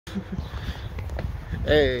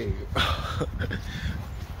Hey.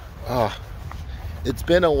 Oh, it's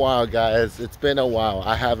been a while, guys. It's been a while.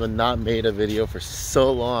 I have not made a video for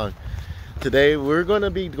so long. Today we're going to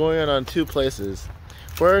be going on 2 places.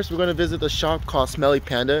 First, we're going to visit the shop called Smelly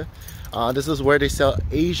Panda. This is where they sell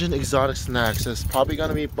Asian exotic snacks. It's probably going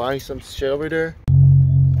to be buying some shit over there.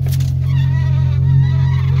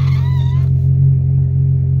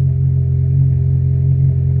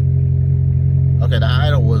 Okay,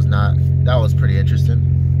 that was pretty interesting.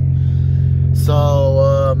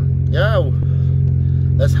 So, yeah,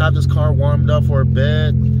 let's have this car warmed up for a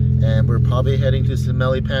bit, and we're probably heading to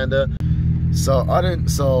Smelly Panda. So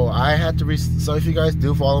I had to so if you guys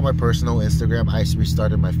do follow my personal Instagram, I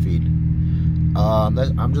restarted my feed.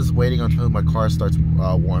 I'm just waiting until my car starts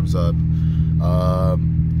warms up.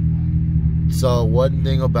 So one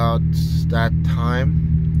thing about that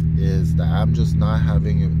time is that I'm just not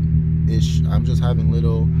having I'm just having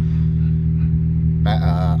little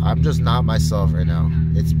I'm just not myself right now.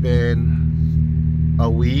 It's been a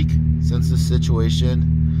week since the situation,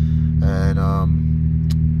 and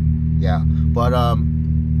yeah, but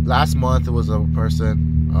last month it was a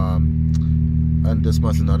person, and this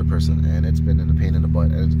month's another person, and it's been a pain in the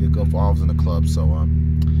butt, and it involves in the club. So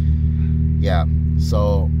yeah,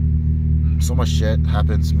 so much shit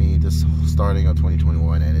happened to me this starting of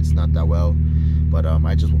 2021, and it's not that well. But a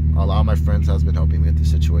lot of my friends has been helping me with the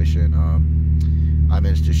situation. I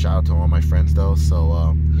managed to shout out to all my friends though.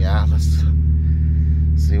 So yeah, let's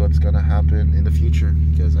see what's gonna happen in the future,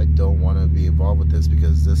 because I don't want to be involved with this,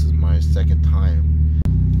 because this is my second time.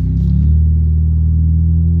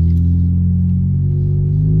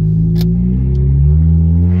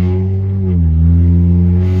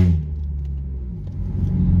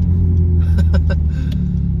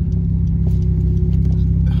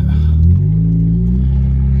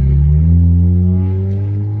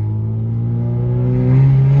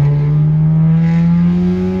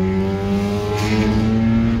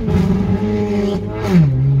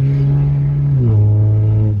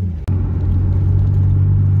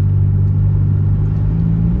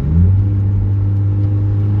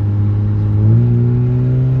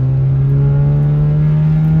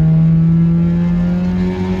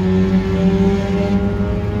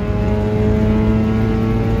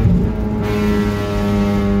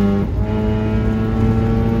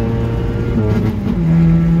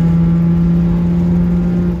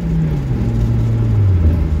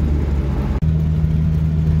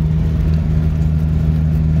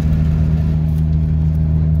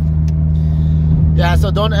 Yeah,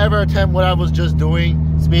 so don't ever attempt what I was just doing,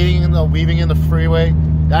 speeding and weaving in the freeway.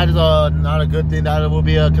 That is not a good thing. That will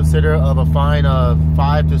be considered of a fine of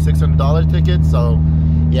 $500 to $600 ticket. So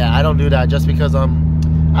yeah, I don't do that, just because I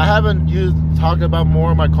haven't talked about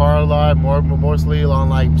more of my car a lot, mostly on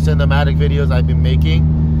like cinematic videos I've been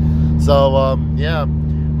making. So yeah,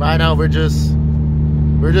 right now we're just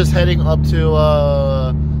heading up to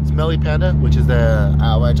Smelly Panda, which is the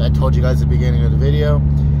which I told you guys at the beginning of the video.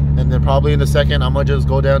 And then probably in a second, I'm gonna just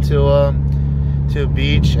go down to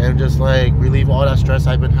beach and just like relieve all that stress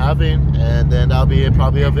I've been having, and then that'll be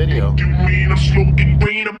probably a video.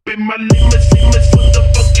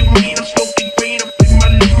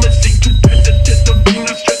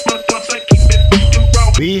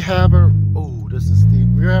 We have this is steep.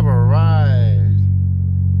 We have arrived.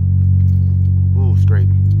 Ooh, straight.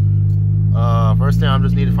 First thing I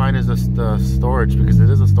just need to find is the storage, because it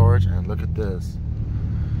is a storage, and look at this.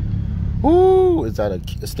 Ooh, is that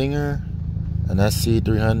a Stinger, an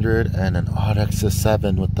SC300, and an RX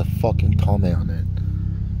 7 with the fucking Tome on it?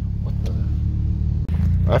 What the?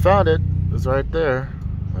 I found it. It's right there.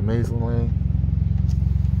 Amazingly.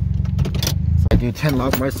 So I do 10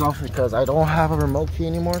 lock myself because I don't have a remote key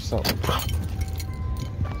anymore. So I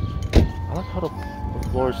like how the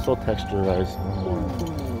floor is so texturized.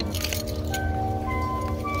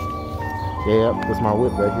 Yeah, that's my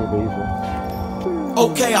whip right here, baby.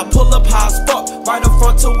 Okay, I pull up high as fuck, right up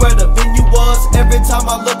front to where the venue was. Every time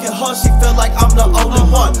I look at her, she feel like I'm the only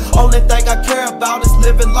one. Only thing I care about is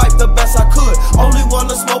living life the best I could. Only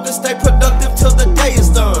wanna smoke and stay productive till the day is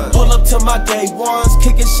done. Pull up to my day ones,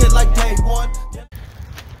 kicking shit like day one.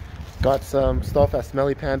 Got some stuff at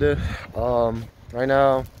Smelly Panda. Right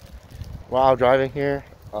now, while driving here,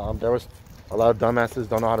 there was a lot of dumbasses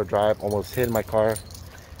don't know how to drive, almost hit my car.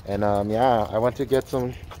 And yeah, I went to get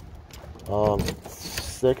some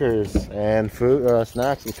stickers and food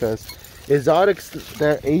snacks, because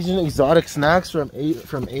they're Asian exotic snacks from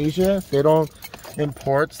Asia. They don't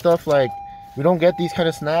import stuff, like we don't get these kind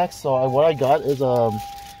of snacks. So what I got is the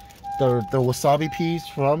wasabi peas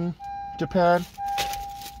from Japan,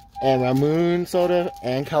 and Ramune soda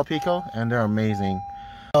and Calpico, and they're amazing.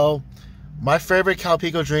 So my favorite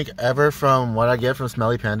Calpico drink ever from what I get from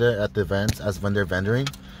Smelly Panda at the events as when they're vendoring,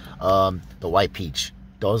 the white peach.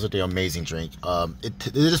 Those are the amazing drink.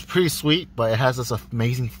 It is pretty sweet, but it has this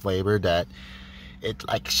amazing flavor that it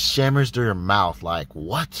like shimmers through your mouth. Like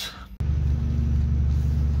what?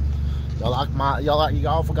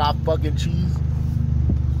 Y'all forgot fucking cheese.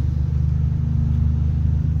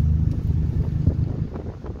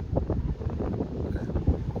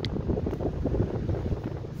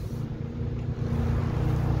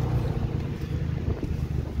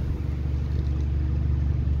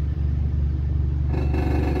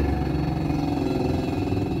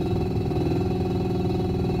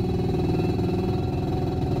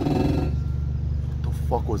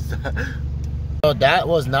 Fuck was that? So that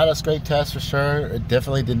was not a straight test for sure. It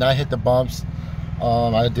definitely did not hit the bumps.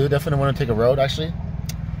 I do definitely want to take a road actually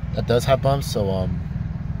that does have bumps, so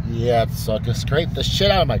yeah, so I can scrape the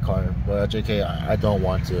shit out of my car, but JK, I don't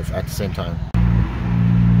want to at the same time.